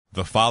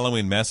The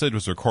following message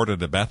was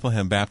recorded at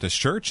Bethlehem Baptist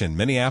Church in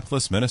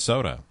Minneapolis,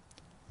 Minnesota.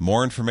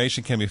 More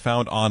information can be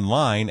found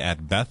online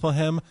at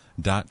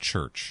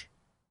bethlehem.church.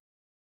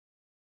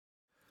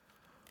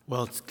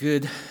 Well, it's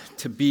good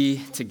to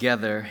be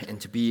together and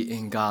to be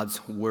in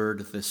God's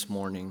Word this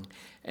morning.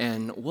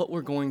 And what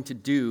we're going to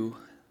do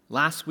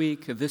last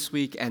week, this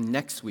week, and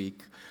next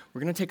week, we're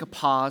going to take a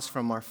pause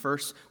from our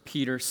First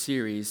Peter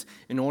series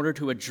in order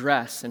to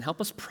address and help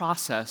us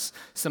process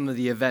some of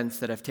the events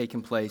that have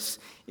taken place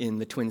in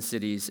the Twin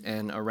Cities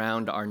and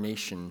around our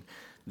nation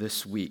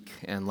this week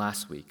and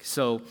last week.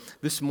 So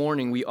this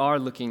morning we are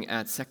looking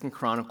at 2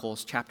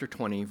 Chronicles chapter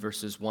 20,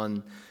 verses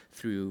 1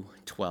 through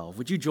 12.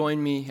 Would you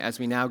join me as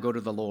we now go to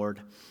the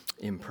Lord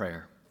in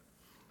prayer?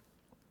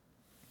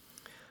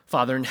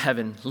 Father in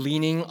heaven,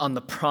 leaning on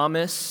the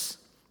promise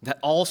that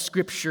all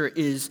Scripture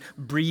is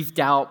breathed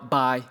out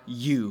by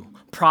you,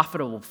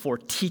 profitable for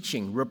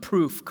teaching,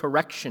 reproof,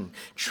 correction,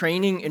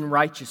 training in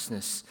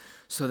righteousness,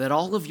 so that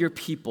all of your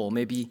people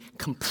may be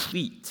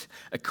complete,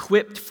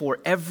 equipped for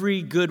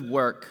every good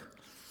work.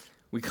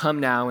 We come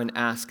now and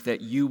ask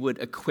that you would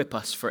equip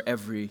us for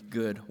every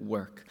good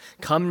work.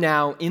 Come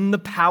now in the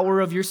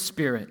power of your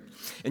Spirit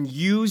and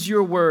use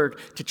your word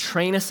to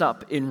train us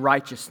up in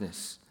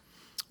righteousness.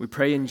 We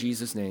pray in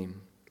Jesus'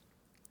 name.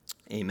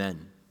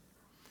 Amen.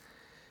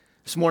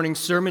 This morning's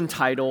sermon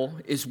title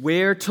is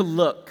Where to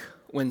Look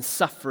When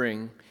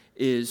Suffering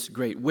is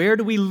Great. Where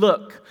do we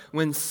look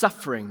when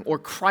suffering or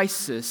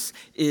crisis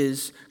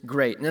is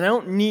great? And I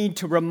don't need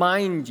to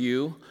remind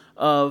you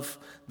of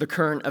the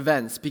current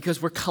events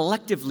because we're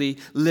collectively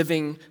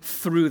living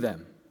through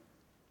them.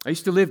 I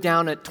used to live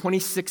down at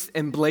 26th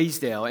and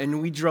Blaisdell,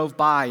 and we drove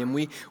by and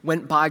we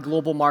went by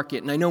Global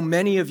Market. And I know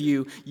many of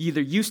you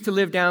either used to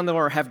live down there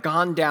or have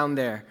gone down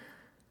there.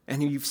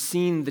 And you've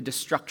seen the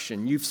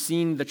destruction. You've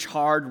seen the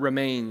charred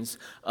remains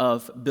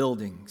of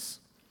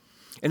buildings.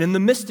 And in the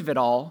midst of it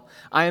all,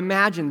 I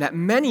imagine that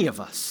many of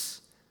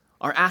us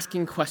are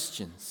asking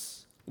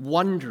questions,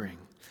 wondering.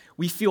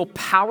 We feel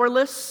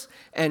powerless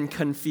and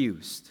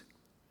confused.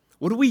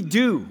 What do we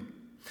do?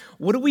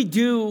 What do we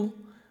do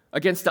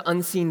against the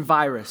unseen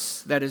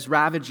virus that is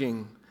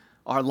ravaging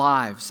our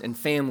lives and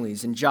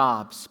families and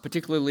jobs,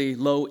 particularly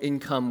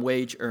low-income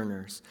wage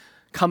earners,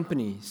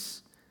 companies,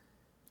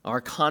 our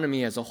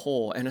economy as a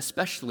whole, and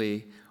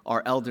especially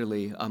our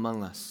elderly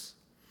among us?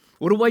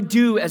 What do I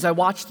do as I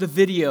watch the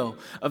video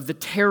of the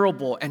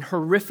terrible and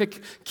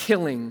horrific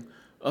killing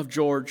of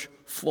George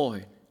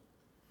Floyd?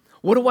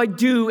 What do I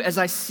do as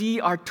I see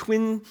our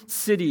Twin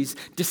Cities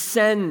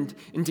descend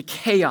into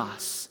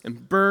chaos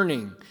and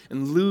burning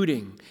and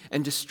looting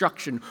and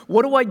destruction?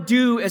 What do I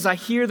do as I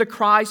hear the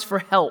cries for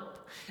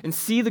help and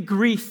see the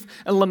grief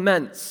and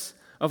laments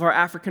of our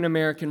African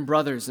American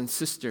brothers and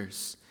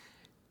sisters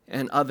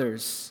and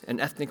others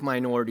and ethnic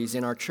minorities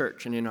in our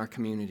church and in our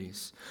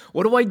communities?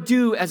 What do I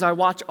do as I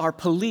watch our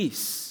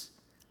police,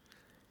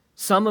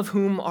 some of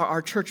whom are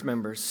our church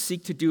members,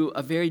 seek to do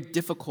a very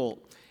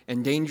difficult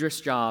and dangerous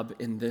job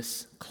in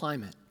this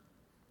climate?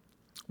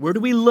 Where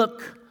do we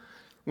look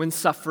when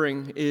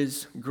suffering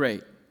is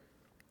great?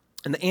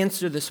 And the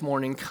answer this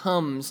morning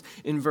comes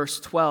in verse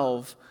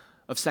 12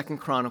 of 2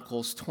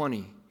 Chronicles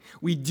 20.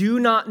 We do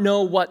not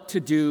know what to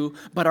do,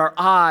 but our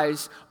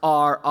eyes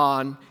are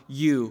on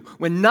you.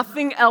 When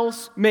nothing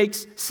else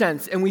makes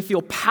sense and we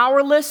feel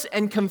powerless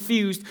and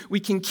confused, we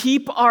can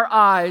keep our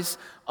eyes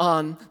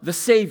on the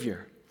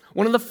Savior.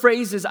 One of the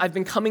phrases I've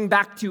been coming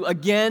back to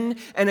again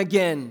and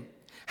again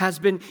has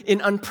been,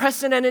 in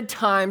unprecedented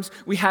times,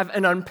 we have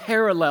an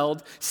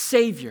unparalleled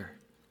Savior.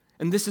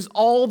 And this is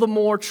all the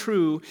more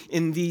true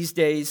in these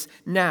days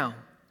now.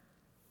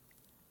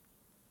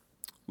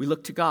 We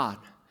look to God.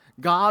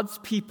 God's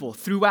people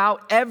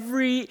throughout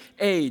every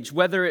age,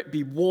 whether it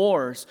be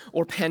wars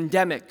or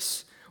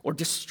pandemics or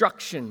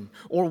destruction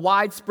or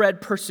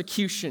widespread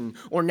persecution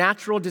or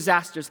natural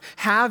disasters,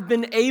 have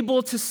been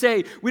able to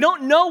say, we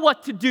don't know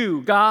what to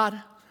do,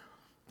 God,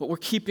 but we're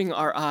keeping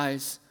our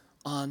eyes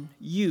on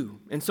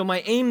you. And so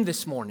my aim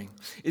this morning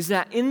is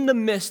that in the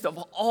midst of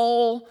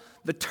all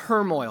the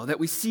turmoil that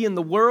we see in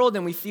the world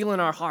and we feel in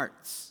our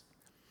hearts,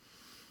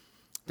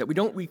 that we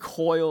don't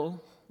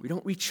recoil, we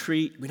don't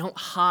retreat, we don't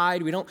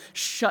hide, we don't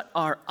shut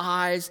our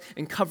eyes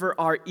and cover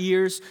our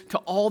ears to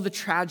all the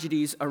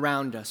tragedies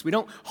around us. We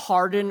don't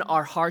harden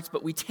our hearts,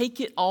 but we take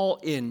it all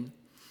in,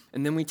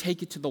 and then we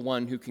take it to the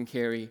one who can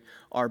carry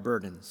our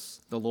burdens,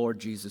 the Lord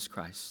Jesus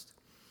Christ.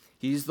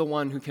 He's the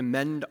one who can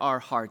mend our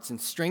hearts and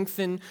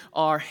strengthen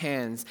our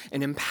hands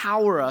and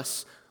empower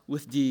us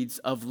with deeds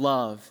of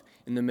love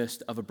in the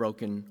midst of a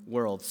broken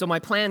world. So my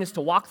plan is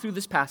to walk through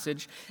this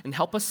passage and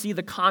help us see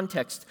the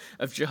context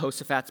of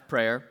Jehoshaphat's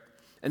prayer,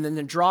 and then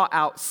to draw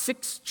out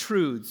 6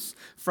 truths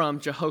from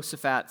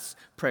Jehoshaphat's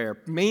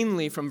prayer,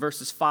 mainly from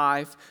verses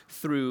 5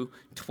 through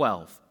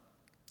 12.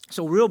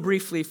 So real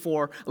briefly,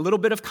 for a little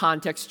bit of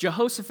context,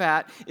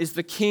 Jehoshaphat is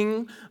the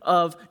king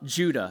of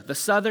Judah, the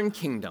southern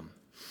kingdom.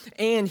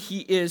 And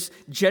he is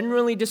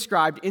generally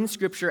described in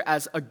Scripture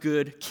as a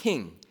good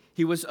king.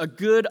 He was a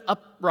good,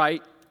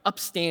 upright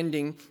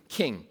upstanding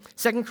king.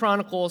 2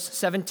 Chronicles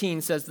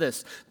 17 says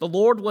this, "The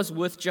Lord was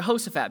with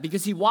Jehoshaphat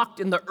because he walked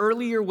in the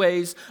earlier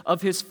ways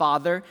of his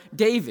father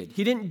David."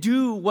 He didn't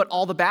do what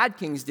all the bad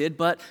kings did,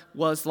 but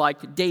was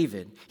like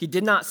David. He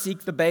did not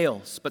seek the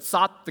Baals, but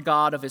sought the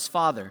God of his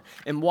father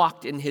and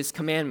walked in his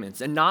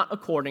commandments and not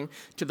according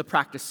to the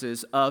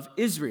practices of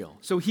Israel.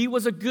 So he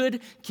was a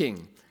good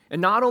king.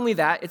 And not only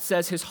that, it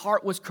says his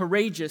heart was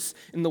courageous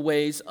in the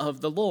ways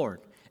of the Lord.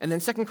 And then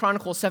 2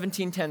 Chronicles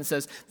 17:10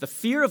 says, "The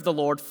fear of the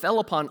Lord fell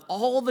upon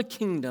all the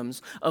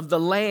kingdoms of the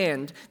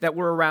land that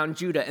were around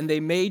Judah, and they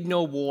made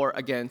no war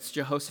against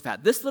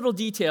Jehoshaphat." This little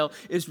detail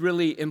is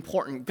really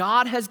important.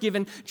 God has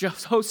given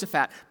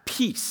Jehoshaphat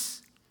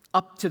peace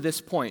up to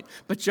this point.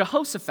 But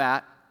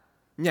Jehoshaphat,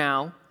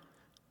 now,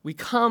 we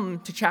come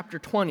to chapter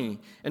 20,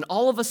 and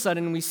all of a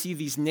sudden we see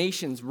these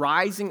nations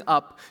rising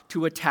up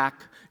to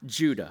attack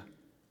Judah.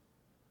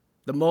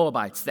 The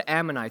Moabites, the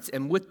Ammonites,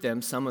 and with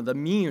them some of the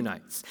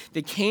Meunites.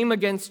 They came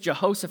against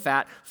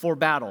Jehoshaphat for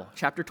battle.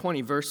 Chapter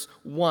 20, verse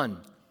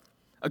 1.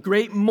 "A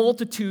great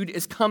multitude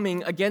is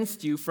coming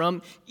against you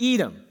from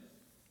Edom."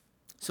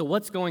 So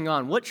what's going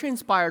on? What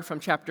transpired from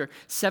chapter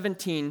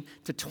 17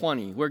 to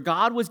 20, where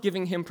God was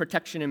giving him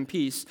protection and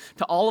peace,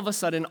 to all of a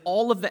sudden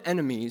all of the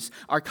enemies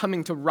are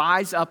coming to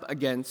rise up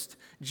against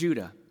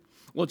Judah?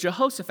 Well,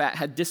 Jehoshaphat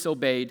had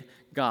disobeyed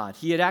God.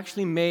 He had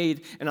actually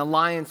made an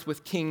alliance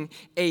with King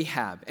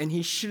Ahab, and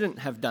he shouldn't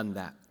have done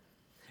that.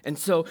 And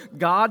so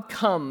God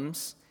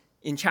comes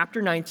in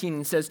chapter 19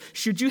 and says,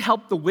 "Should you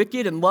help the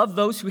wicked and love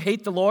those who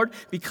hate the Lord?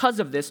 Because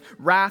of this,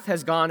 wrath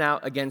has gone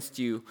out against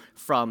you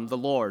from the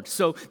Lord."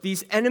 So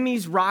these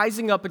enemies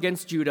rising up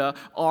against Judah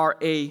are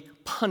a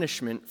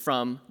punishment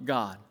from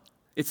God.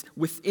 It's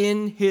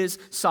within his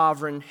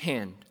sovereign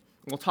hand.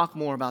 We'll talk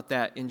more about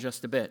that in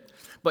just a bit.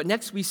 But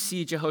next we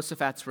see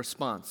Jehoshaphat's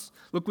response.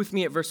 Look with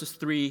me at verses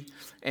 3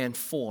 and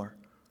 4.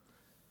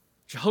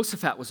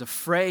 Jehoshaphat was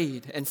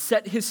afraid and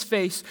set his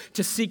face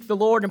to seek the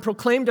Lord and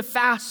proclaimed a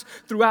fast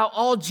throughout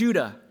all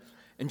Judah.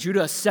 And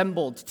Judah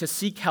assembled to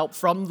seek help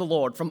from the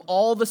Lord. From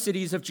all the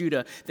cities of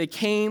Judah, they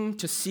came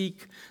to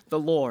seek the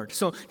Lord.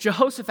 So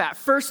Jehoshaphat,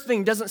 first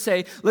thing, doesn't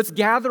say, let's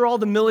gather all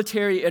the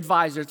military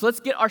advisors. Let's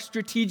get our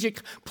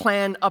strategic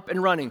plan up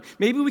and running.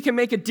 Maybe we can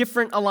make a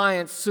different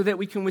alliance so that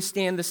we can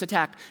withstand this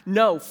attack.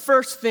 No,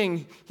 first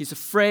thing, he's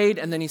afraid,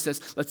 and then he says,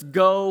 let's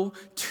go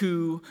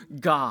to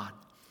God.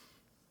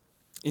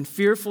 In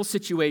fearful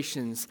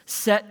situations,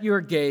 set your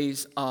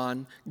gaze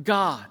on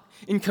God.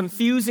 In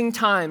confusing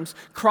times,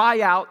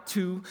 cry out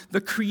to the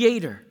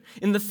Creator.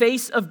 In the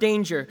face of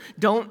danger,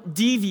 don't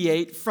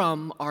deviate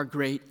from our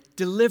great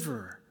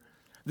deliverer.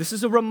 This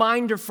is a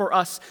reminder for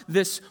us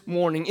this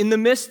morning. In the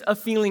midst of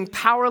feeling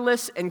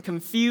powerless and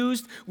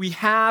confused, we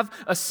have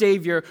a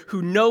Savior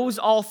who knows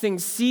all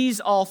things,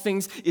 sees all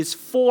things, is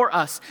for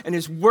us, and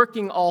is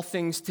working all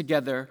things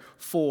together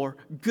for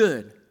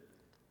good.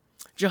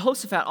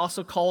 Jehoshaphat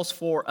also calls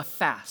for a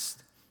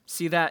fast.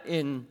 See that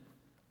in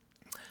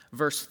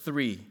verse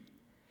 3.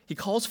 He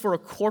calls for a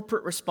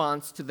corporate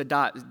response to the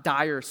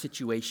dire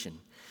situation.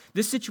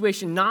 This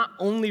situation not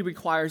only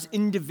requires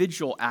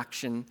individual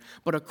action,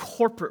 but a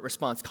corporate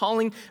response,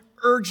 calling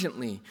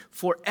urgently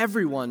for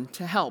everyone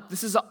to help.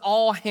 This is an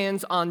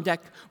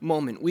all-hands-on-deck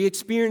moment. We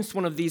experienced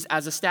one of these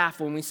as a staff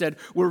when we said,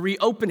 we're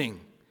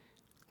reopening,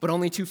 but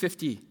only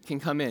 250 can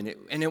come in.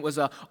 And it was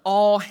an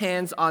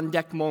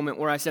all-hands-on-deck moment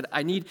where I said,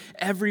 I need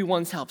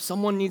everyone's help.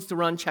 Someone needs to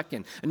run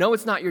check-in. I know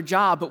it's not your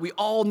job, but we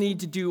all need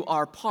to do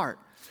our part.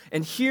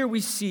 And here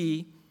we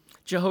see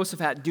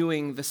Jehoshaphat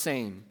doing the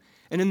same.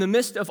 And in the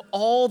midst of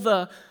all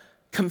the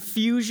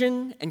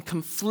confusion and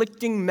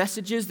conflicting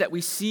messages that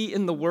we see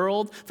in the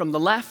world from the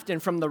left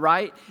and from the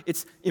right,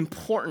 it's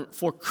important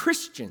for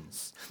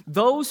Christians,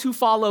 those who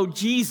follow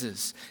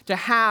Jesus, to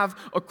have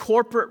a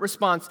corporate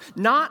response,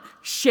 not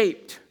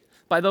shaped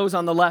by those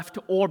on the left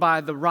or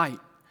by the right,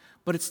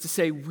 but it's to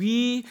say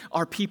we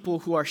are people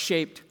who are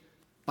shaped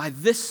by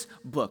this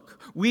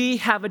book. We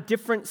have a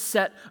different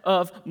set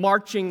of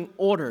marching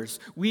orders.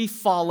 We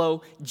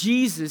follow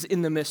Jesus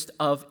in the midst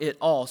of it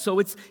all. So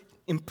it's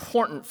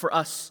important for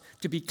us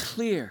to be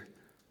clear,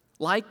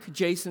 like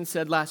Jason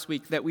said last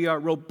week, that we are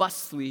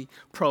robustly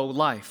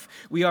pro-life.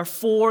 We are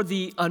for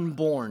the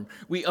unborn.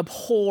 We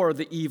abhor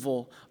the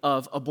evil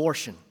of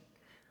abortion.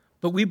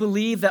 But we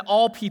believe that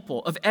all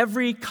people of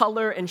every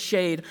color and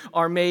shade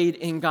are made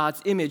in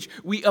God's image.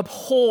 We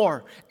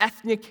abhor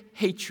ethnic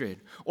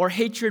hatred or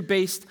hatred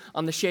based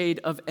on the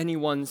shade of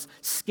anyone's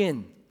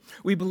skin.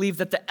 We believe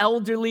that the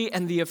elderly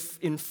and the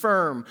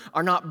infirm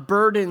are not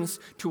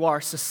burdens to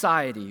our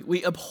society.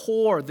 We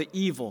abhor the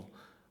evil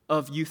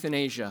of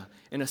euthanasia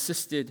and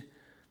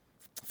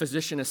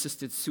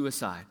physician-assisted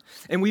suicide.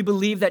 And we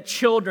believe that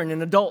children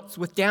and adults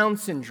with Down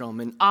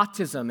syndrome and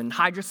autism and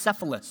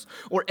hydrocephalus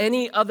or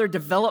any other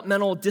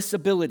developmental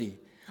disability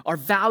are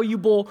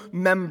valuable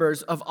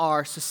members of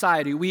our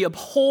society. We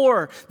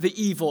abhor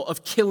the evil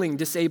of killing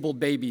disabled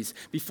babies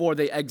before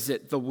they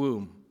exit the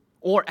womb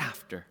or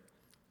after.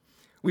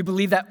 We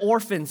believe that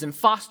orphans and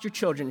foster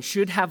children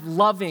should have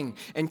loving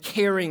and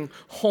caring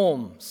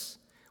homes.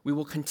 We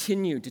will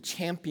continue to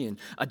champion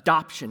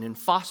adoption and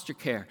foster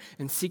care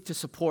and seek to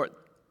support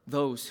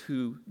those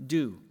who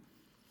do.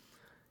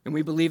 And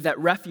we believe that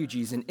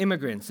refugees and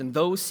immigrants and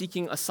those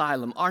seeking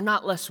asylum are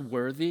not less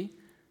worthy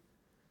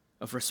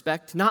of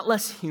respect, not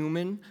less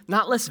human,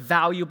 not less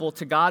valuable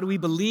to God. We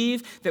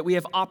believe that we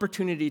have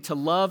opportunity to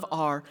love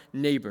our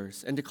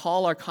neighbors and to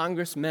call our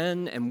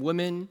congressmen and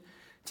women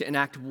to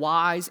enact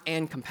wise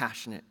and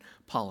compassionate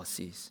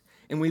policies.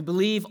 And we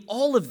believe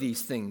all of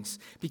these things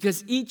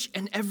because each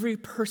and every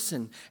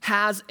person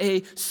has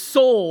a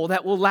soul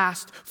that will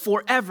last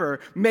forever,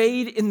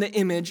 made in the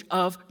image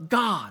of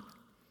God.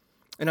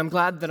 And I'm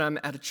glad that I'm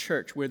at a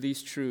church where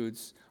these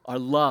truths are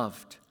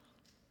loved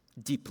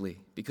deeply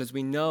because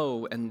we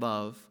know and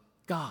love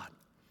God.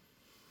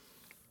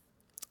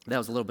 That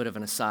was a little bit of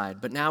an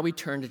aside, but now we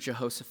turn to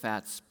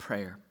Jehoshaphat's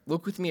prayer.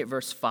 Look with me at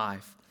verse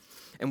 5,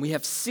 and we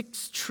have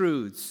 6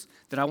 truths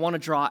that I want to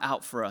draw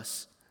out for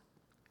us.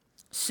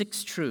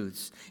 6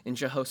 truths in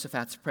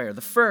Jehoshaphat's prayer.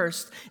 The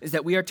first is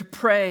that we are to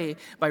pray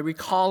by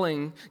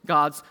recalling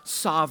God's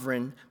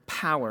sovereign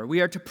power.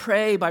 We are to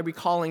pray by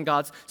recalling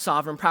God's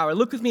sovereign power.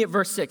 Look with me at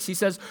verse 6. He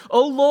says,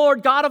 "O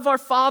Lord, God of our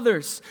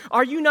fathers,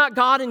 are you not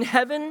God in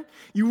heaven?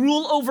 You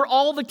rule over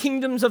all the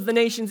kingdoms of the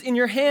nations. In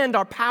your hand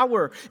are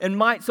power and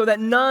might, so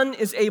that none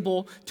is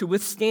able to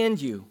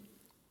withstand you."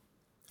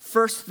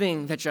 First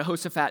thing that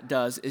Jehoshaphat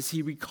does is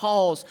he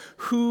recalls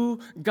who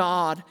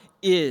God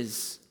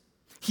is.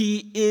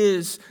 He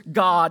is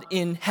God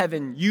in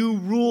heaven. You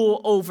rule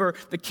over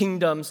the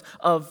kingdoms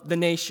of the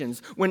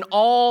nations. When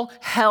all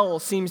hell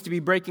seems to be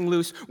breaking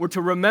loose, we're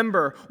to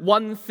remember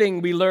one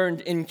thing we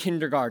learned in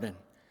kindergarten.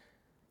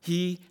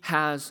 He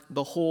has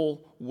the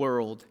whole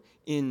world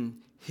in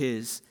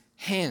his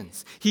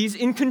hands. He's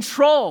in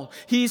control.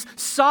 He's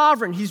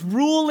sovereign. He's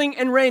ruling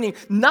and reigning.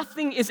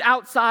 Nothing is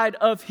outside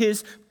of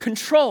his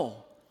control.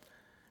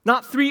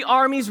 Not 3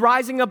 armies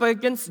rising up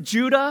against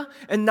Judah,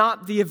 and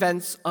not the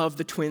events of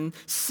the Twin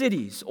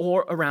Cities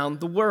or around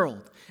the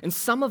world. And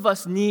some of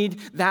us need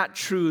that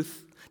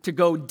truth to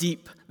go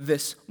deep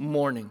this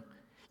morning.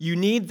 You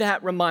need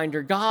that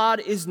reminder. God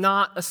is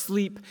not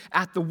asleep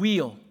at the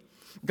wheel.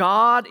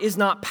 God is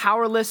not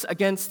powerless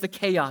against the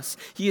chaos.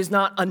 He is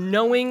not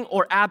unknowing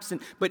or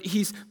absent, but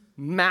he's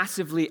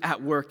massively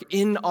at work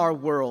in our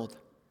world.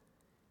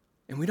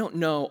 And we don't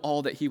know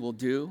all that he will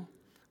do,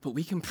 but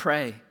we can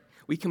pray.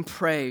 We can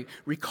pray,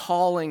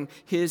 recalling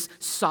his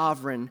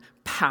sovereign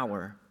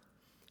power.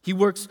 He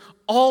works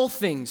all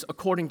things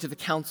according to the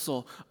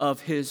counsel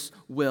of his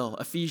will,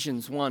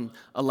 Ephesians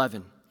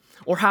 1:11.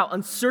 Or how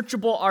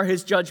unsearchable are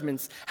his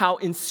judgments, how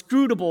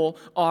inscrutable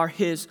are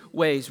his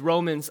ways,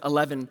 Romans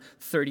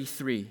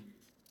 11:33.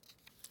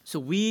 So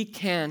we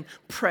can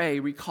pray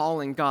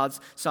recalling God's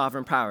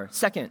sovereign power.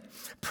 Second,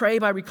 pray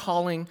by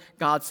recalling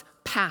God's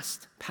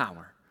past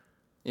power.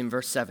 In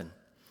verse 7.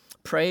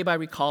 Pray by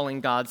recalling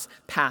God's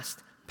past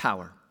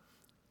power.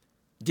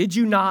 Did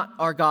you not,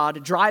 our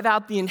God, drive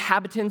out the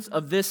inhabitants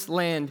of this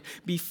land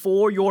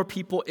before your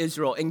people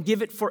Israel and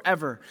give it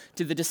forever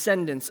to the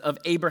descendants of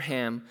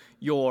Abraham,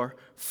 your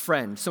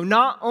friend? So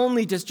not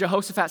only does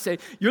Jehoshaphat say,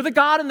 you're the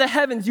God in the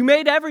heavens, you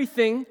made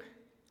everything,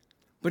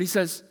 but he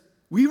says,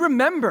 we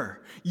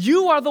remember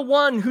you are the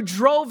one who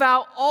drove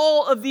out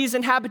all of these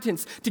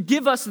inhabitants to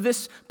give us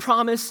this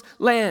promised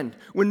land.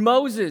 When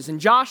Moses and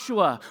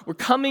Joshua were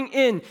coming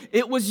in,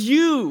 it was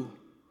you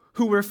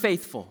who were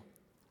faithful.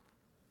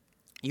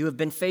 You have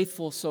been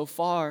faithful so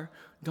far,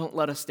 don't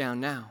let us down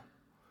now.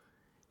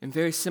 And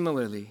very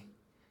similarly,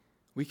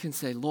 we can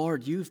say,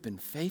 Lord, you've been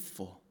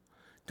faithful.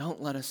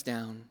 Don't let us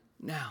down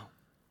now.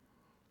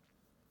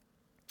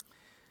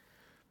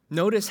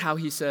 Notice how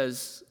he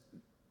says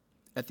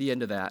at the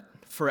end of that,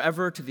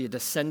 forever to the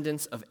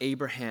descendants of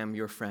Abraham,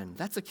 your friend.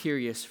 That's a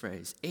curious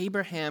phrase.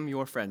 Abraham,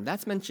 your friend.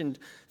 That's mentioned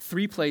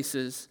 3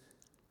 places.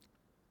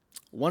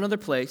 One other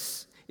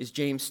place is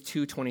James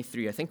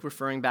 2:23, I think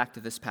referring back to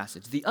this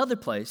passage. The other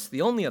place,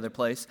 the only other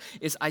place,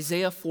 is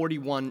Isaiah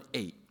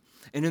 41:8.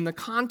 And in the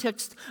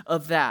context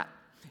of that,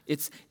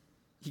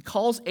 God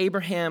calls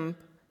Abraham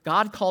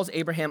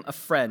a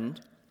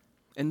friend,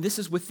 and this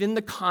is within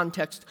the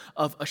context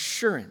of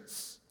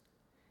assurance.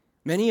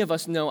 Many of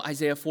us know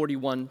Isaiah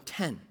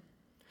 41:10.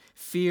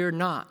 Fear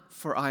not,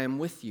 for I am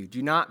with you.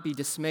 Do not be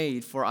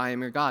dismayed, for I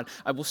am your God.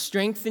 I will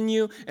strengthen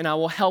you and I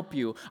will help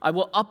you. I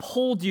will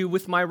uphold you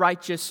with my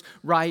righteous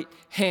right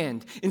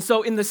hand. And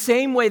so in the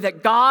same way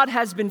that God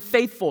has been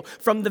faithful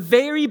from the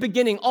very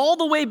beginning, all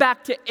the way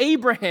back to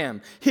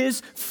Abraham,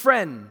 his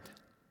friend,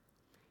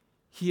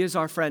 he is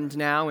our friend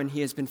now, and he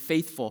has been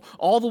faithful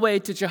all the way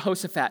to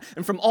Jehoshaphat,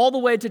 and from all the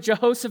way to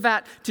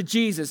Jehoshaphat to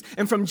Jesus,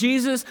 and from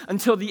Jesus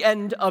until the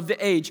end of the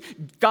age.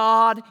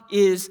 God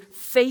is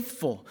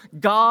faithful.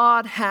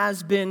 God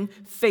has been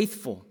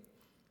faithful.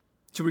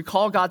 To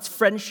recall God's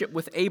friendship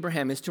with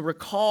Abraham is to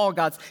recall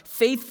God's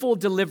faithful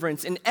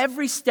deliverance in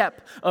every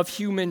step of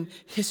human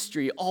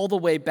history, all the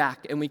way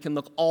back, and we can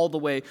look all the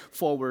way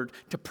forward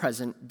to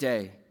present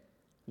day.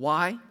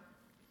 Why?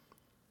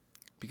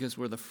 Because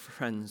we're the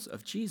friends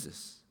of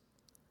Jesus.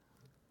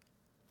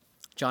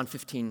 John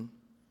 15,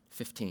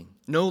 15.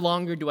 No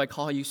longer do I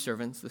call you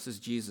servants. This is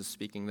Jesus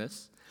speaking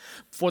this.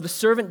 For the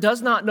servant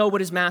does not know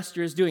what his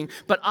master is doing,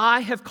 but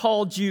I have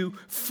called you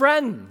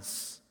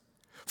friends.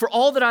 For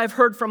all that I have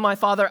heard from my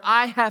Father,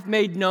 I have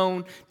made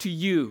known to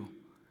you.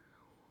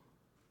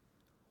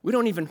 We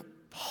don't even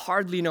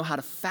hardly know how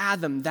to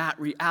fathom that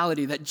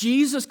reality, that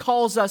Jesus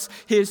calls us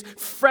his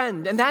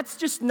friend. And that's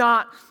just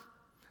not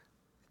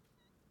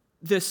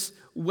this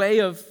way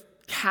of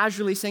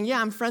casually saying,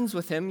 yeah, I'm friends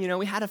with him.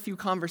 We had a few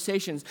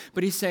conversations.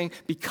 But he's saying,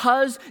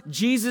 because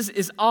Jesus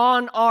is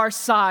on our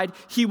side,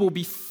 he will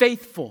be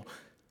faithful.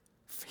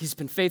 He's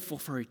been faithful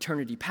for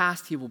eternity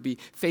past. He will be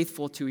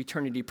faithful to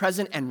eternity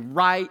present. And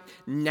right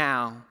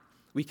now,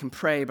 we can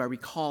pray by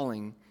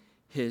recalling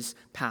his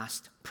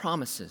past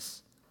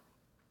promises.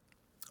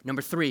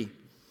 Number 3,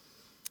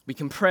 we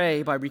can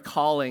pray by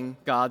recalling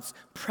God's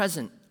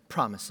present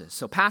promises.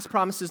 So past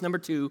promises, number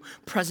 2,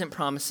 present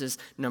promises,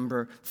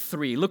 number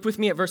 3. Look with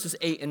me at verses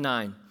 8 and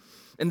 9.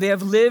 And they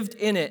have lived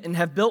in it and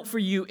have built for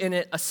you in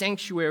it a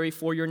sanctuary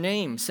for your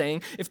name,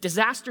 saying, if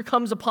disaster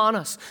comes upon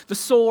us, the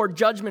sword,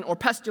 judgment, or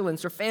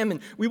pestilence, or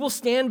famine, we will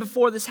stand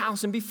before this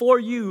house and before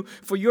you,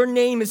 for your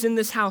name is in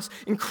this house,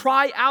 and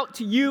cry out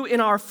to you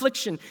in our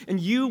affliction, and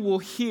you will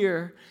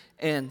hear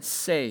and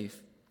save.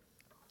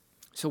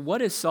 So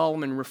what is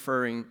Solomon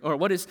referring, or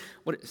what is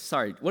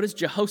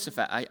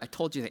Jehoshaphat? I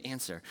told you the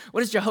answer.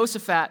 What is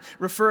Jehoshaphat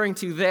referring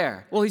to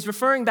there? Well, he's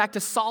referring back to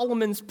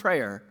Solomon's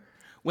prayer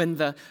when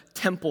the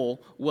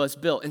temple was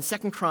built in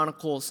 2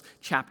 Chronicles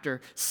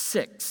chapter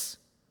 6.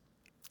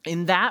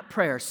 In that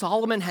prayer,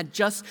 Solomon had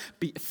just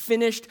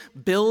finished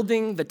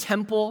building the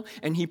temple,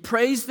 and he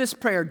prays this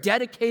prayer,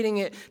 dedicating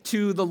it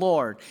to the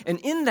Lord. And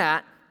in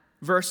that,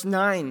 verse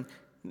 9,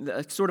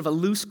 sort of a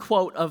loose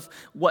quote of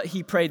what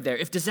he prayed there.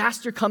 If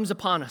disaster comes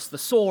upon us, the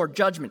sword,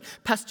 judgment,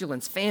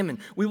 pestilence, famine,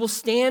 we will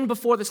stand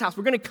before this house.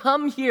 We're going to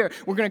come here.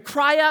 We're going to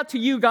cry out to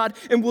you, God,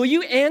 and will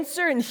you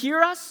answer and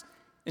hear us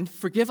and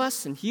forgive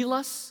us and heal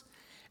us?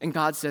 And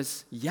God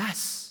says,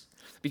 yes.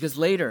 Because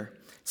later,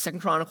 2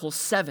 Chronicles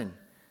 7,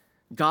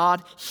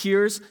 God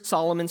hears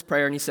Solomon's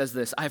prayer and he says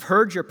this, I've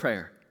heard your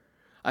prayer.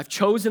 I've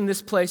chosen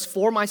this place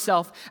for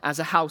myself as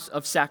a house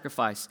of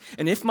sacrifice.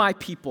 And if my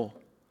people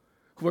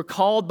who are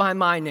called by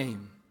my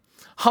name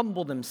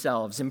humble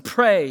themselves and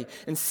pray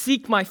and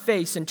seek my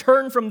face and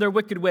turn from their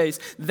wicked ways,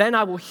 then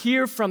I will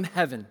hear from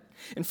heaven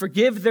and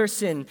forgive their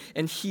sin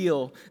and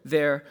heal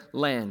their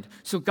land.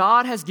 So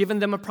God has given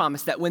them a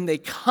promise that when they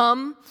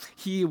come,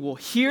 he will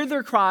hear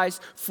their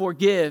cries,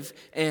 forgive,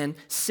 and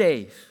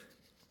save.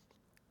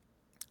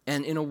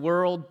 And in a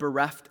world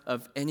bereft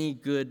of any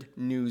good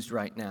news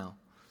right now,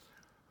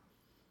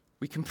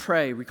 we can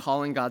pray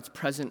recalling God's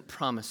present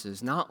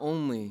promises, not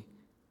only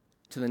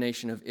to the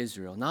nation of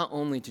Israel, not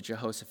only to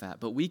Jehoshaphat,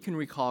 but we can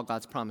recall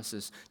God's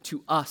promises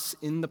to us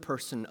in the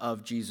person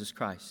of Jesus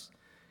Christ.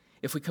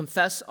 If we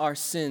confess our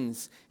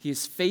sins, he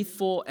is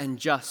faithful and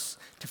just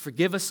to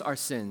forgive us our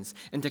sins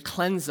and to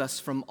cleanse us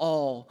from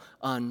all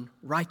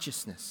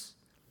unrighteousness.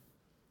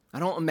 I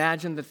don't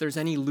imagine that there's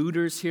any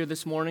looters here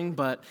this morning,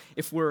 but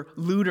if we're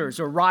looters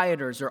or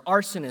rioters or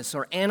arsonists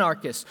or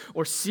anarchists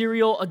or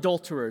serial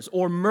adulterers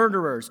or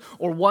murderers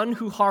or one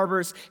who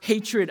harbors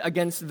hatred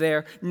against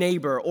their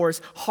neighbor or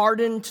is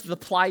hardened to the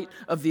plight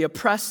of the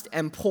oppressed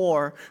and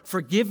poor,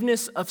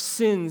 forgiveness of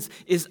sins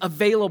is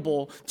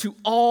available to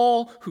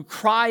all who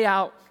cry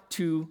out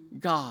to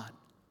God.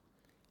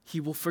 He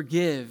will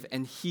forgive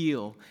and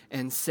heal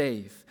and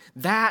save.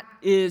 That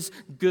is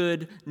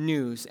good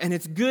news. And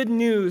it's good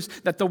news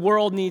that the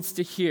world needs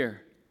to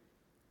hear.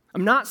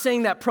 I'm not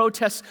saying that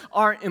protests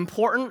aren't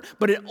important,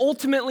 but it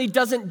ultimately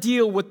doesn't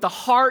deal with the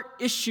heart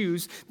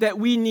issues that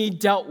we need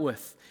dealt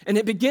with. And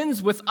it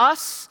begins with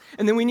us,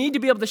 and then we need to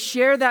be able to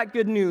share that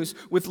good news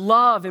with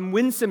love and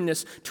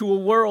winsomeness to a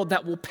world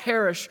that will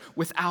perish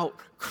without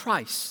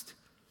Christ.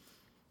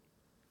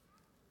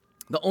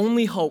 The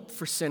only hope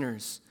for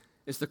sinners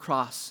is the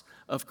cross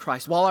of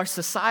Christ. While our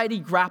society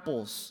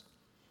grapples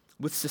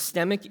with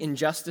systemic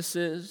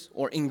injustices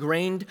or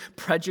ingrained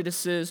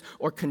prejudices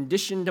or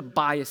conditioned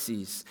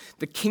biases,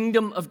 the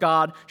kingdom of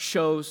God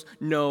shows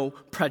no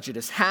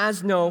prejudice,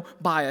 has no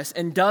bias,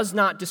 and does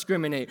not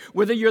discriminate.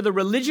 Whether you're the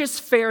religious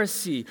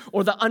Pharisee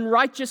or the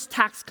unrighteous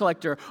tax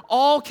collector,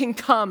 all can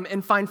come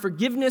and find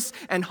forgiveness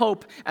and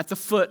hope at the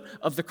foot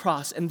of the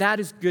cross. And that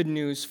is good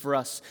news for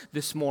us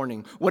this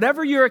morning.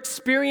 Whatever your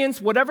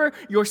experience, whatever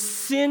your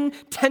sin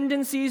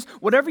tendencies,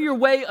 whatever your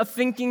way of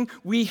thinking,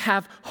 we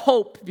have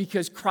hope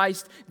because Christ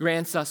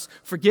grants us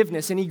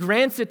forgiveness, and he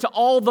grants it to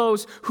all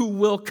those who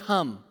will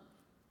come.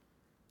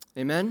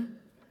 Amen?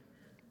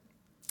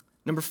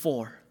 Number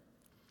 4,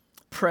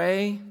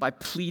 pray by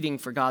pleading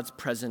for God's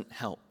present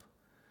help.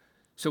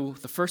 So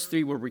the first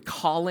 3 were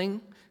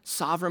recalling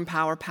sovereign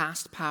power,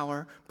 past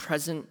power,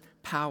 present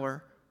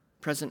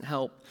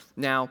help.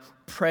 Now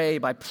pray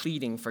by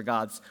pleading for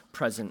God's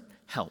present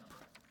help.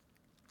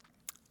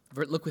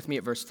 Look with me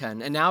at verse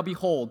 10. And now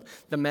behold,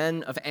 the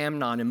men of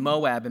Ammon and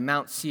Moab and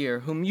Mount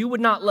Seir, whom you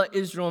would not let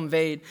Israel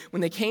invade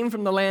when they came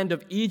from the land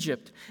of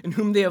Egypt, and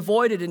whom they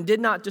avoided and did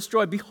not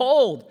destroy,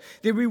 behold,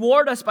 they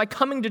reward us by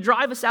coming to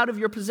drive us out of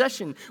your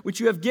possession, which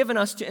you have given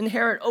us to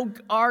inherit. O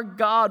our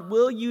God,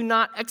 will you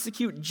not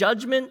execute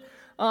judgment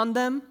on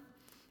them?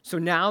 So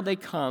now they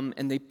come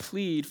and they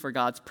plead for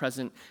God's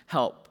present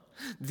help.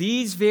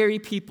 These very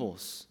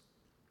peoples,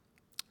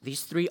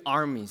 these three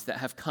armies that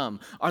have come,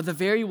 are the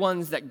very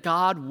ones that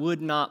God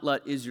would not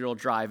let Israel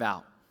drive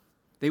out.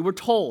 They were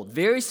told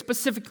very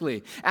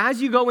specifically,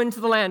 as you go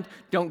into the land,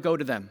 don't go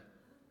to them.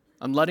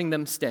 I'm letting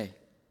them stay.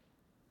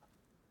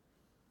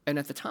 And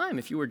at the time,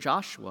 if you were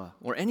Joshua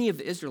or any of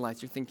the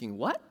Israelites, you're thinking,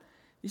 what?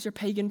 These are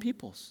pagan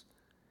peoples.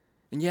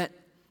 And yet,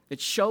 it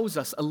shows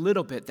us a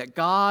little bit that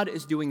God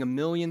is doing a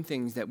million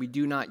things that we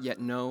do not yet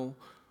know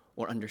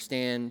or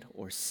understand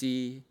or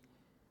see,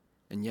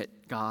 and yet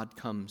God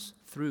comes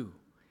through.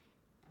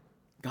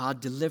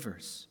 God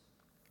delivers.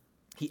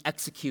 He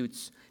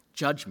executes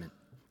judgment.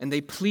 And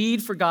they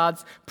plead for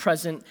God's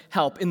present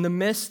help in the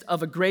midst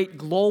of a great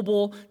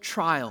global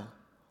trial,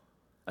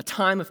 a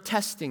time of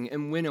testing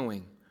and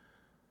winnowing.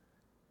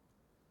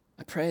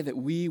 I pray that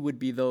we would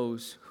be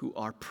those who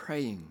are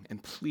praying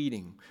and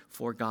pleading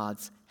for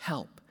God's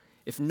help.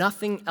 If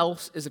nothing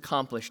else is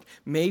accomplished,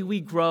 may we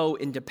grow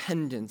in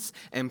dependence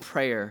and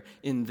prayer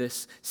in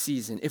this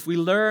season. If we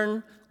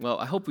learn, well,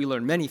 I hope we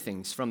learn many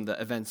things from the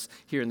events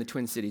here in the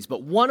Twin Cities,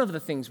 but one of the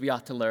things we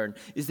ought to learn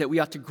is that we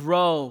ought to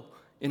grow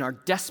in our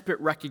desperate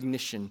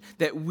recognition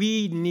that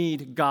we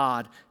need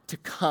God to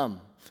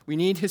come. We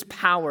need his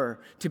power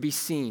to be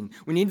seen.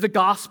 We need the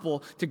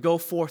gospel to go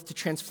forth to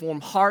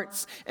transform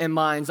hearts and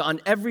minds on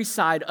every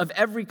side of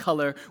every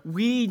color.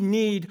 We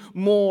need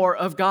more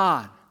of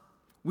God.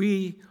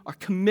 We are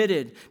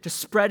committed to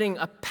spreading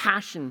a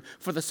passion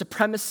for the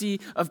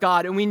supremacy of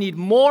God, and we need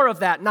more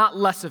of that, not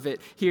less of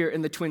it, here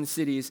in the Twin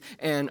Cities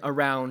and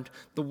around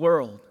the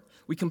world.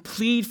 We can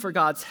plead for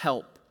God's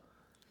help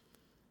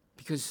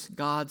because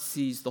God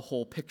sees the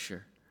whole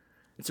picture.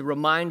 It's a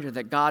reminder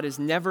that God is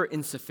never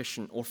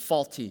insufficient or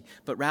faulty,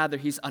 but rather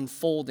he's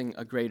unfolding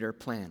a greater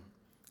plan.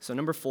 So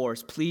number 4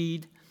 is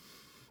plead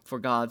for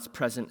God's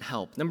present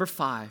help. Number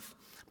 5,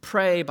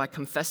 pray by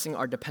confessing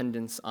our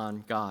dependence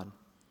on God.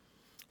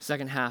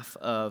 Second half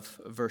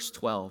of verse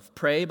 12.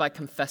 Pray by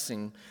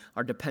confessing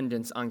our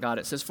dependence on God.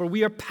 It says, for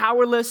we are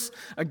powerless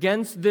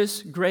against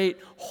this great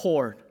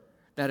horde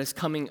that is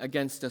coming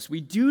against us. We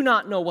do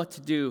not know what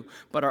to do,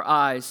 but our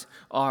eyes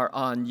are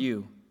on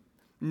you.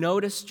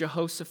 Notice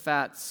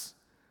Jehoshaphat's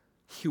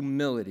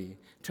humility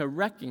to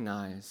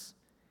recognize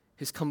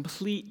his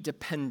complete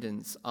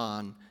dependence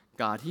on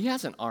God. He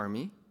has an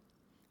army.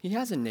 He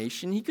has a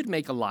nation. He could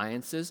make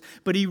alliances,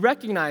 but he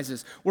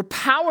recognizes we're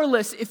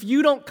powerless if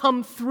you don't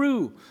come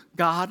through,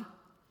 God.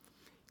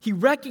 He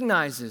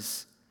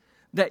recognizes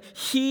that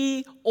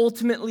he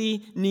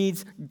ultimately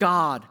needs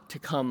God to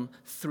come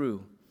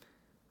through.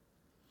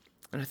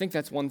 And I think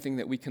that's one thing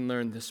that we can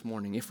learn this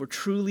morning. If we're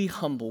truly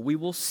humble, we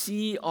will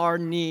see our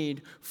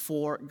need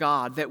for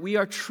God, that we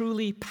are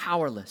truly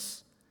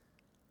powerless,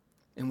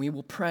 and we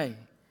will pray.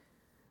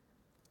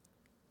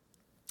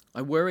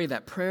 I worry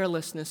that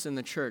prayerlessness in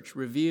the church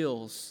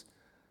reveals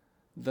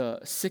the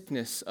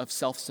sickness of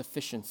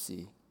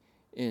self-sufficiency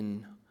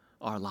in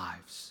our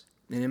lives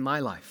and in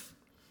my life,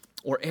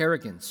 or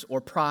arrogance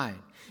or pride.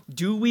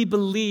 Do we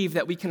believe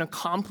that we can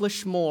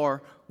accomplish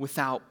more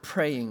without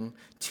praying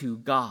to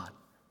God?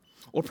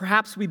 Or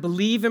perhaps we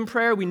believe in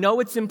prayer, we know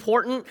it's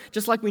important,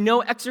 just like we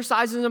know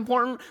exercise is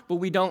important, but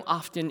we don't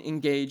often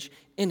engage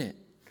in it.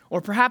 Or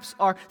perhaps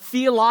our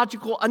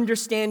theological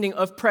understanding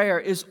of prayer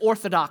is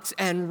orthodox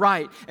and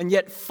right, and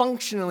yet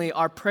functionally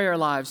our prayer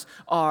lives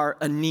are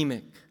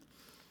anemic.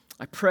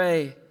 I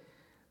pray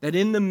that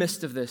in the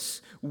midst of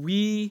this,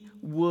 we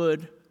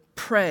would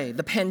pray.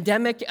 The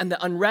pandemic and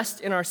the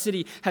unrest in our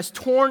city has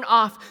torn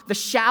off the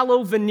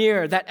shallow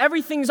veneer that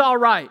everything's all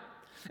right,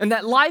 and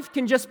that life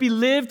can just be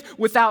lived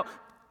without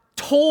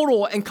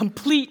total and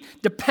complete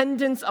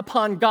dependence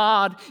upon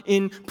God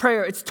in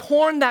prayer. It's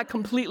torn that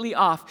completely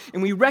off,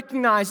 and we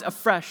recognize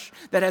afresh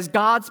that as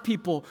God's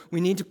people, we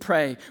need to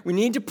pray. We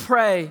need to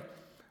pray,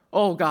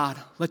 oh God,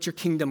 let your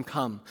kingdom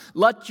come.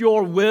 Let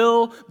your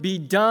will be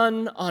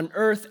done on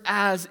earth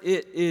as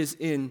it is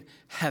in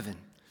heaven.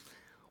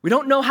 We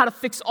don't know how to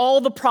fix all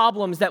the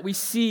problems that we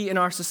see in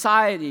our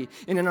society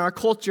and in our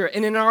culture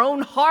and in our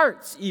own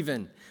hearts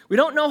even. We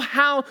don't know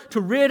how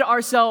to rid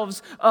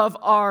ourselves of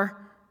our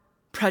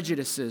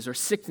prejudices or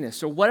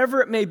sickness or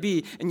whatever it may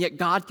be, and yet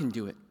God can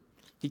do it.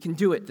 He can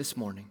do it this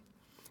morning.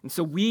 And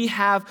so we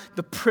have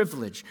the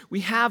privilege,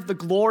 we have the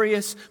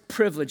glorious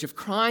privilege of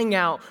crying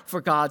out for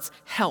God's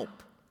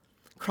help,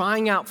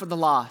 crying out for the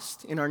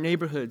lost in our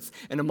neighborhoods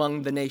and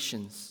among the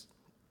nations.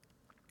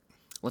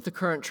 Let the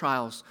current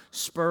trials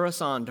spur us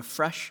on to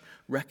fresh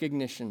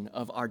recognition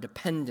of our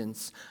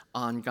dependence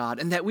on God,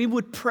 and that we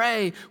would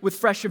pray with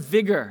fresh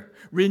vigor,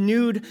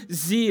 renewed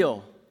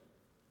zeal,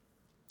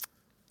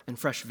 and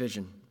fresh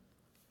vision.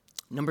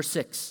 Number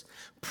 6,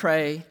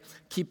 pray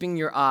keeping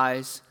your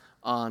eyes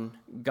on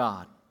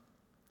God.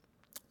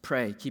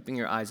 Pray, keeping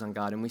your eyes on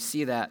God. And we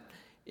see that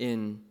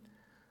in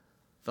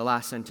the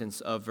last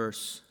sentence of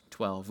verse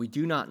 12. We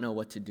do not know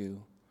what to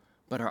do,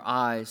 but our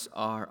eyes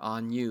are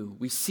on you.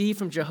 We see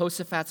from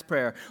Jehoshaphat's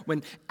prayer,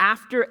 when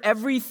after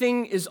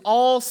everything is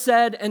all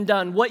said and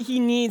done, what he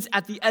needs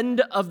at the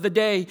end of the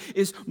day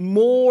is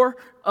more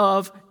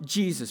of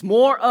Jesus,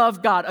 more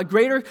of God, a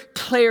greater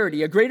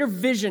clarity, a greater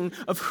vision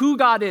of who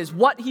God is,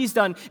 what he's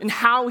done, and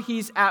how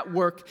he's at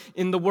work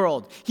in the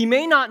world. He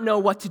may not know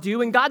what to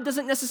do, and God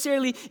doesn't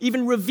necessarily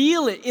even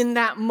reveal it in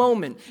that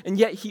moment, and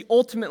yet he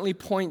ultimately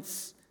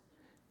points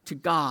to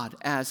God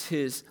as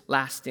his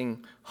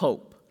lasting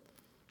hope.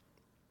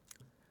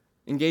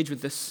 Engage in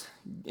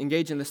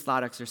this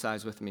thought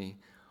exercise with me.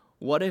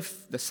 What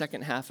if the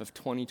second half of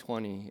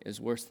 2020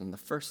 is worse than the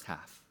first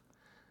half?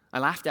 I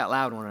laughed out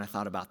loud when I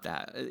thought about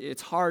that.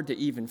 It's hard to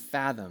even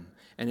fathom,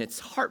 and it's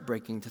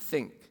heartbreaking to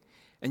think.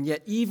 And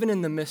yet, even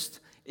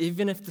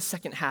if the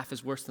second half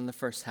is worse than the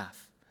first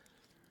half,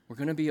 we're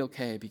going to be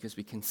okay because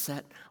we can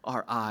set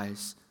our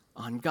eyes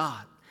on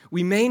God.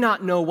 We may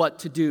not know what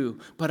to do,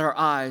 but our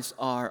eyes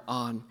are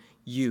on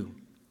you.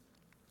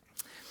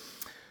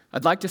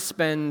 I'd like to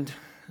spend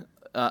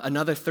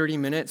another 30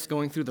 minutes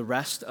going through the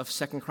rest of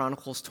 2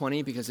 Chronicles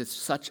 20 because it's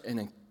such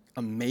an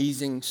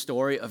amazing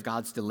story of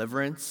God's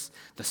deliverance.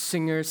 The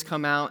singers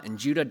come out, and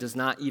Judah does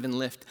not even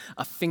lift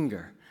a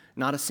finger.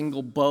 Not a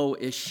single bow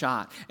is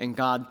shot, and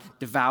God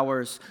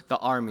devours the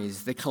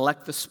armies. They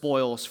collect the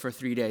spoils for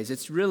 3 days.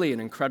 It's really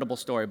an incredible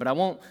story, but I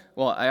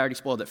already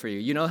spoiled it for you.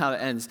 You know how it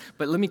ends,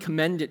 but let me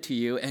commend it to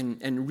you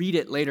and read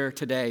it later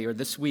today or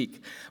this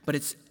week. But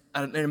it's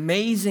an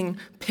amazing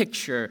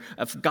picture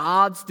of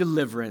God's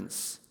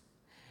deliverance.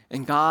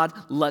 And God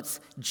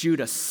lets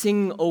Judah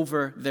sing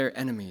over their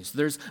enemies.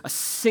 There's a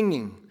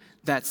singing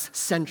that's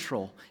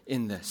central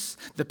in this.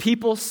 The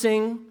people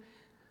sing,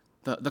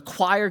 the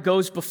choir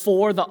goes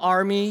before the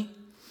army,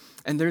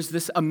 and there's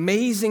this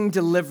amazing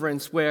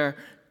deliverance where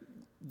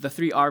the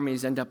three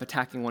armies end up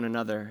attacking one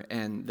another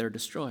and they're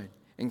destroyed,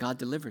 and God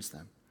delivers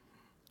them.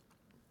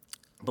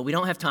 But we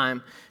don't have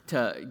time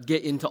to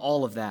get into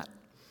all of that.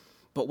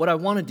 But what I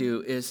want to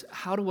do is,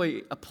 how do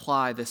we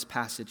apply this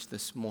passage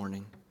this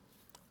morning?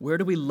 Where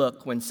do we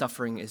look when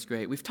suffering is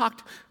great? We've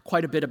talked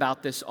quite a bit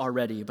about this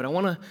already, but I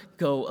want to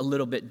go a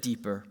little bit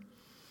deeper.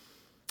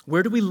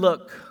 Where do we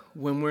look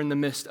when we're in the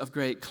midst of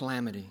great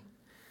calamity?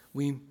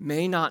 We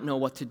may not know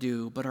what to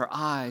do, but our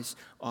eyes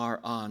are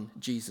on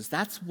Jesus.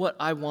 That's what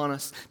I want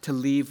us to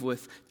leave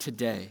with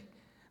today.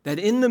 That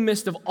in the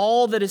midst of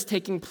all that is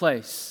taking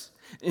place,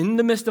 in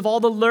the midst of all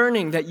the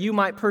learning that you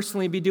might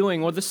personally be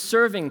doing, or the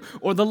serving,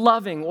 or the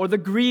loving, or the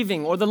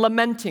grieving, or the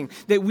lamenting,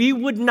 that we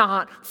would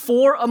not,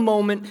 for a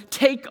moment,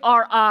 take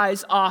our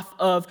eyes off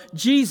of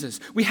Jesus.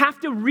 We have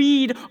to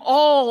read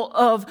all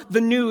of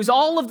the news,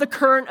 all of the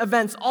current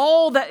events,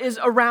 all that is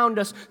around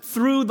us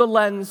through the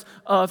lens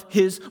of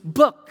his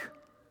book.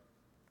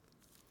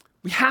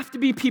 We have to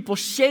be people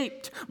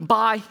shaped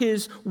by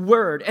his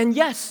word. And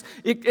yes,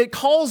 it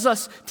calls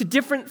us to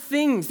different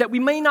things that we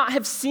may not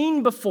have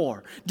seen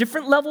before,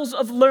 different levels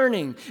of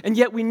learning, and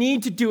yet we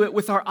need to do it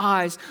with our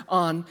eyes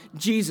on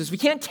Jesus. We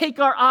can't take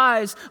our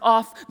eyes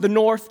off the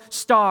North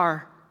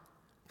Star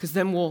because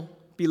then we'll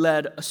be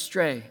led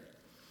astray.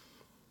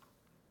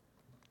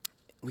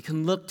 We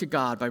can look to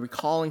God by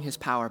recalling his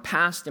power,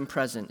 past and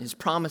present, his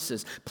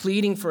promises,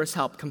 pleading for his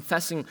help,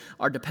 confessing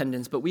our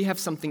dependence, but we have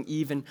something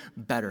even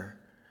better.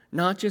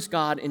 Not just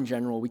God in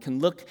general. We can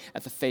look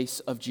at the face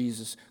of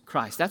Jesus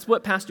Christ. That's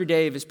what Pastor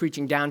Dave is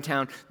preaching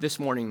downtown this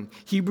morning.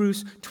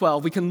 Hebrews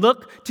 12. We can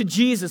look to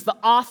Jesus, the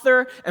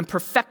author and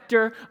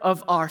perfecter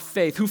of our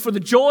faith, who for the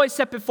joy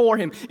set before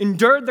him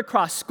endured the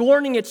cross,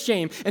 scorning its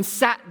shame, and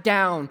sat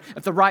down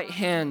at the right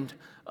hand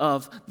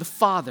of the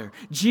Father.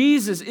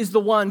 Jesus is the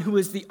one who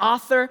is the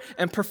author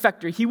and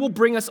perfecter. He will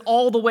bring us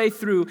all the way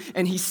through,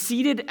 and he's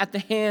seated at the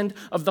hand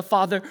of the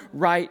Father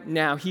right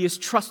now. He is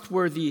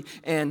trustworthy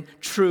and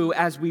true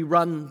as we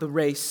run the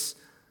race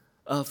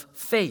of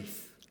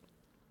faith.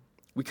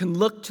 We can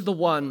look to the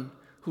one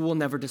who will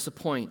never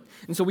disappoint.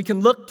 And so we can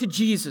look to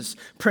Jesus,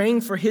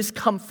 praying for his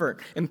comfort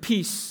and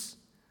peace,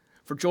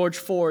 for George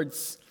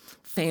Ford's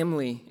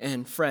family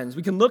and friends.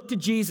 We can look to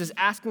Jesus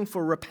asking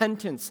for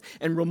repentance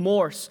and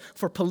remorse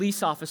for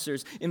police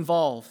officers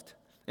involved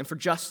and for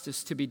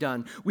justice to be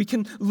done. We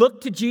can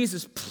look to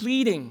Jesus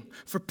pleading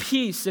for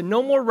peace and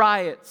no more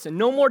riots and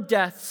no more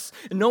deaths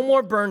and no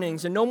more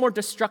burnings and no more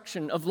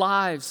destruction of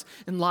lives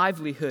and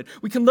livelihood.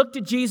 We can look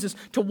to Jesus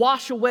to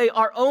wash away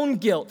our own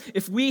guilt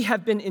if we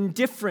have been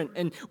indifferent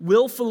and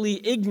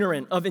willfully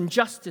ignorant of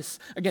injustice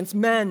against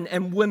men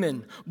and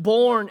women,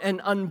 born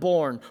and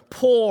unborn,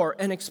 poor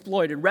and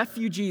exploited,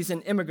 refugees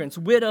and immigrants,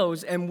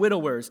 widows and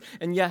widowers,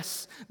 and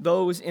yes,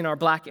 those in our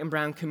black and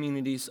brown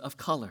communities of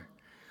color.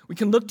 We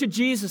can look to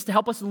Jesus to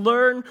help us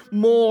learn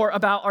more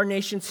about our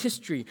nation's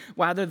history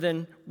rather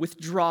than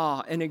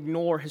withdraw and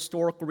ignore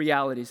historical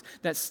realities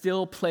that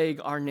still plague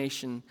our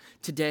nation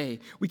today.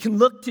 We can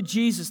look to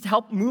Jesus to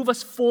help move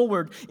us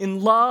forward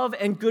in love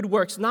and good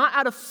works, not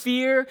out of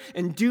fear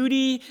and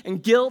duty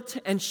and guilt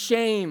and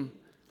shame,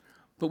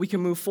 but we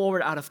can move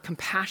forward out of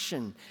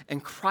compassion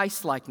and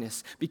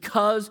Christ-likeness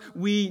because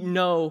we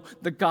know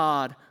the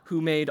God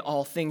who made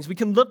all things. We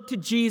can look to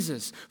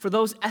Jesus for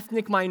those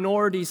ethnic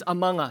minorities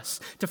among us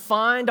to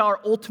find our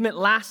ultimate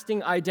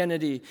lasting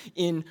identity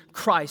in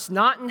Christ,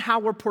 not in how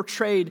we're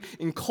portrayed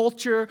in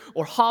culture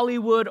or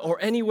Hollywood or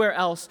anywhere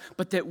else,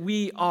 but that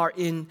we are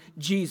in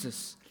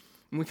Jesus.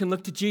 And we can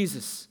look to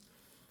Jesus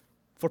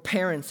for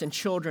parents and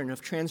children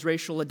of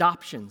transracial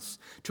adoptions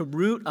to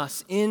root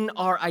us in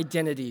our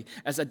identity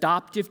as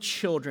adoptive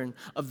children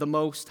of the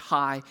Most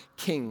High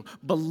King,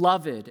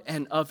 beloved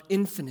and of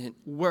infinite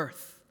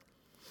worth.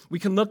 We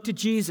can look to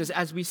Jesus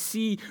as we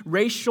see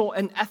racial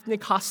and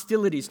ethnic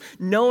hostilities,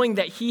 knowing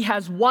that he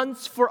has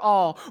once for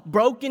all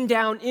broken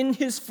down in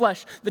his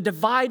flesh the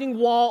dividing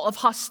wall of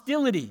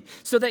hostility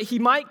so that he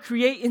might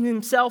create in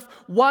himself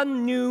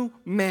one new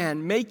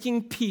man,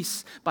 making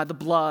peace by the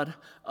blood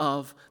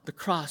of the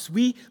cross.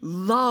 We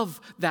love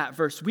that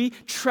verse. We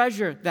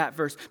treasure that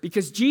verse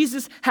because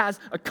Jesus has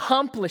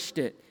accomplished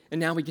it,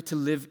 and now we get to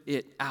live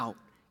it out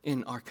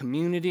in our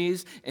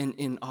communities and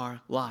in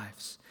our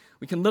lives.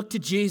 We can look to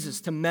Jesus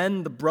to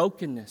mend the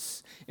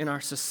brokenness in our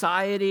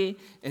society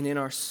and in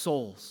our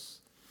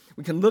souls.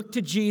 We can look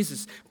to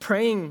Jesus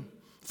praying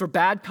for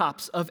bad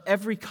cops of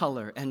every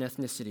color and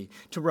ethnicity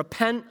to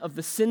repent of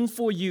the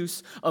sinful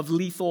use of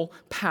lethal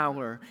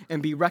power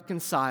and be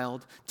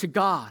reconciled to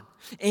God.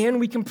 And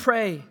we can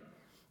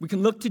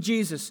look to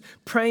Jesus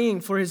praying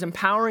for his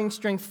empowering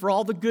strength for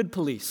all the good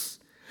police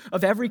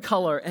of every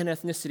color and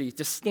ethnicity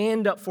to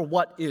stand up for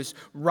what is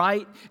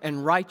right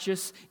and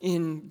righteous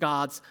in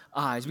God's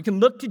eyes. We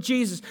can look to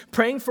Jesus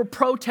praying for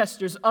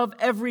protesters of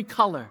every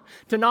color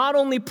to not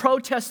only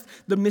protest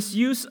the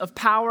misuse of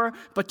power,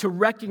 but to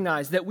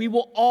recognize that we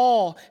will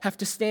all have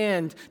to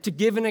stand to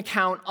give an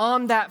account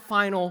on that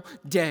final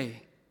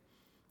day,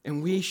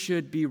 and we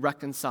should be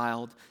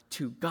reconciled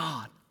to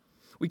God.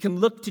 We can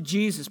look to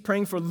Jesus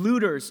praying for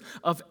looters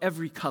of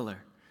every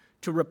color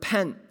to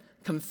repent,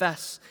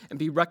 confess, and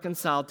be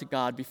reconciled to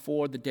God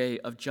before the day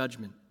of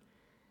judgment.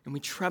 And we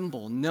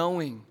tremble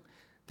knowing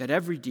that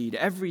every deed,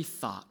 every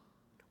thought,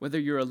 whether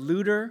you're a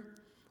looter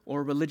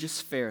or a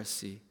religious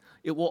Pharisee,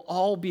 it will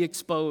all be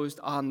exposed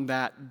on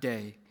that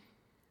day.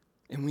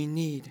 And we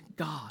need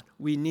God.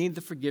 We need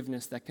the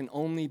forgiveness that can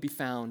only be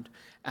found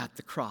at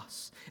the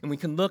cross. And we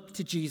can look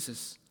to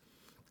Jesus,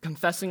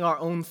 confessing our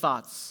own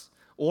thoughts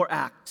or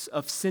acts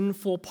of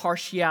sinful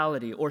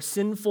partiality or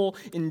sinful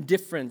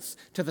indifference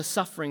to the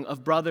suffering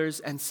of brothers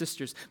and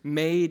sisters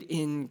made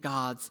in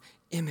God's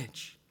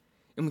image.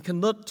 And we can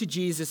look to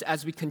Jesus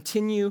as we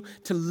continue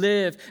to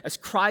live as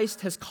Christ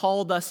has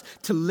called us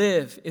to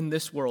live in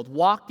this world,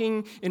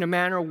 walking in a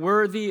manner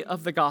worthy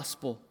of the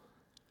gospel,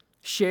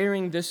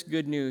 sharing this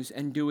good news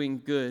and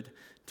doing good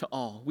to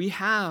all. We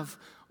have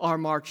our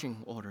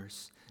marching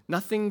orders.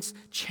 Nothing's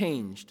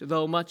changed,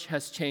 though much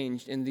has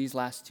changed in these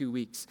last 2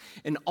 weeks.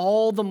 And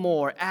all the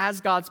more,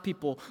 as God's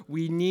people,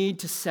 we need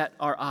to set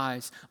our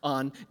eyes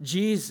on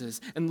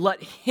Jesus and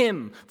let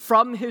him,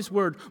 from his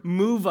word,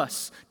 move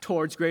us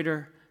towards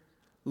greater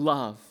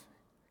love,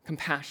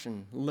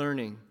 compassion,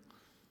 learning,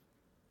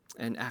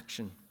 and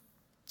action.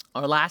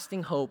 Our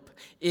lasting hope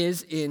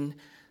is in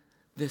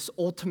this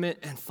ultimate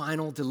and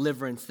final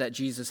deliverance that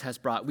Jesus has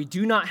brought. We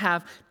do not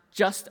have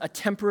just a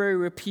temporary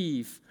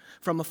reprieve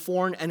from a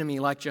foreign enemy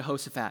like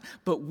Jehoshaphat,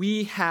 but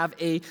we have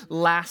a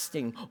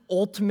lasting,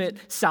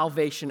 ultimate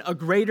salvation, a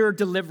greater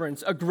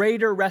deliverance, a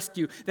greater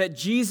rescue that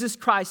Jesus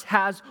Christ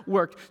has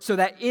worked so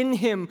that in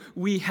him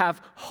we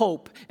have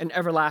hope and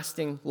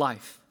everlasting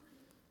life.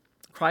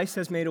 Christ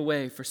has made a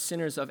way for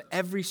sinners of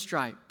every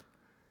stripe,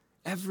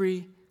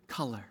 every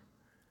color,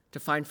 to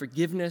find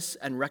forgiveness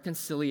and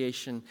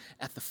reconciliation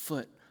at the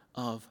foot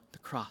of the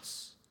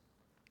cross.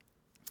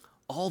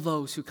 All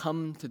those who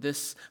come to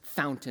this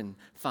fountain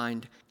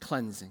find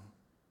cleansing.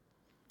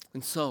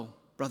 And so,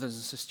 brothers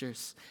and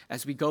sisters,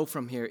 as we go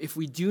from here, if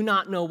we do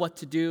not know what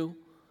to do,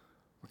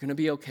 we're going to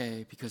be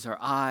okay because our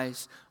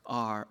eyes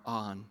are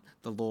on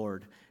the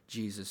Lord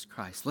Jesus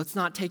Christ. Let's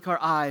not take our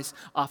eyes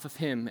off of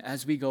him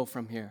as we go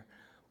from here,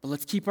 but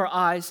let's keep our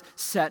eyes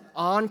set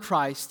on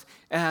Christ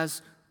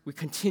as we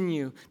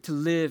continue to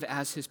live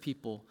as his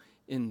people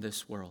in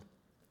this world.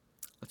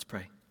 Let's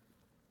pray.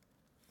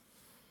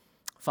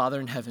 Father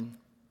in heaven,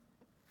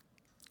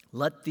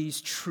 let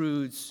these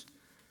truths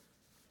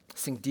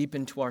sink deep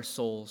into our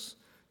souls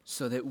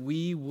so that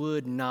we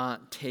would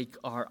not take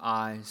our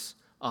eyes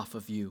off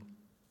of you.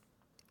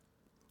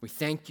 We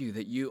thank you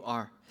that you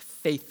are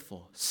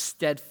faithful,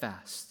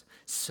 steadfast,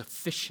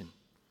 sufficient.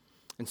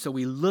 And so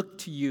we look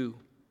to you,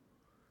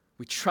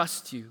 we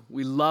trust you,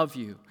 we love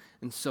you.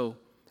 And so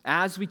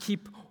as we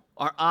keep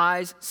our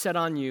eyes set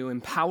on you,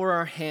 empower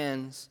our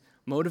hands,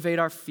 motivate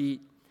our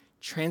feet,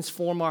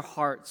 Transform our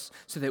hearts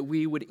so that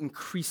we would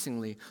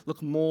increasingly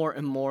look more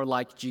and more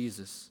like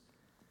Jesus.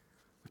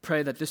 We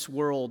pray that this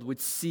world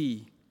would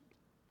see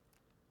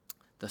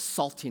the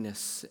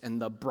saltiness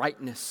and the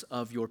brightness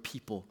of your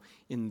people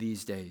in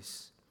these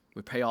days.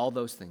 We pray all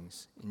those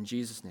things in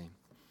Jesus' name.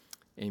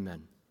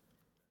 Amen.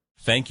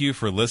 Thank you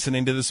for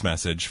listening to this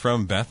message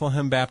from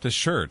Bethlehem Baptist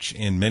Church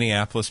in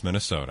Minneapolis,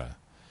 Minnesota.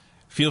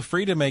 Feel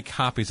free to make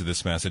copies of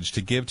this message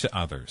to give to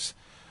others,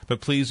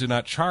 but please do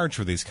not charge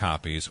for these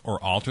copies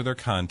or alter their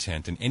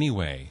content in any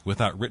way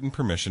without written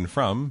permission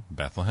from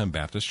Bethlehem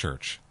Baptist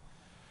Church.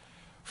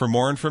 For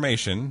more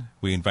information,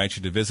 we invite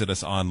you to visit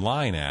us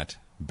online at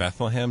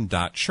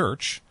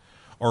bethlehem.church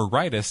or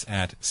write us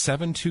at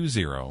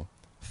 720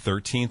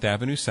 13th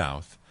Avenue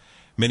South,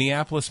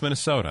 Minneapolis,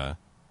 Minnesota,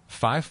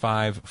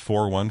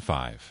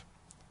 55415.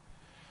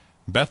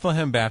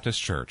 Bethlehem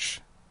Baptist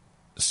Church,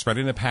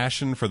 spreading a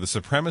passion for the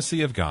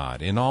supremacy of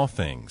God in all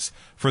things,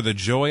 for the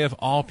joy of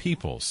all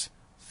peoples,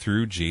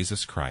 through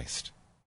Jesus Christ.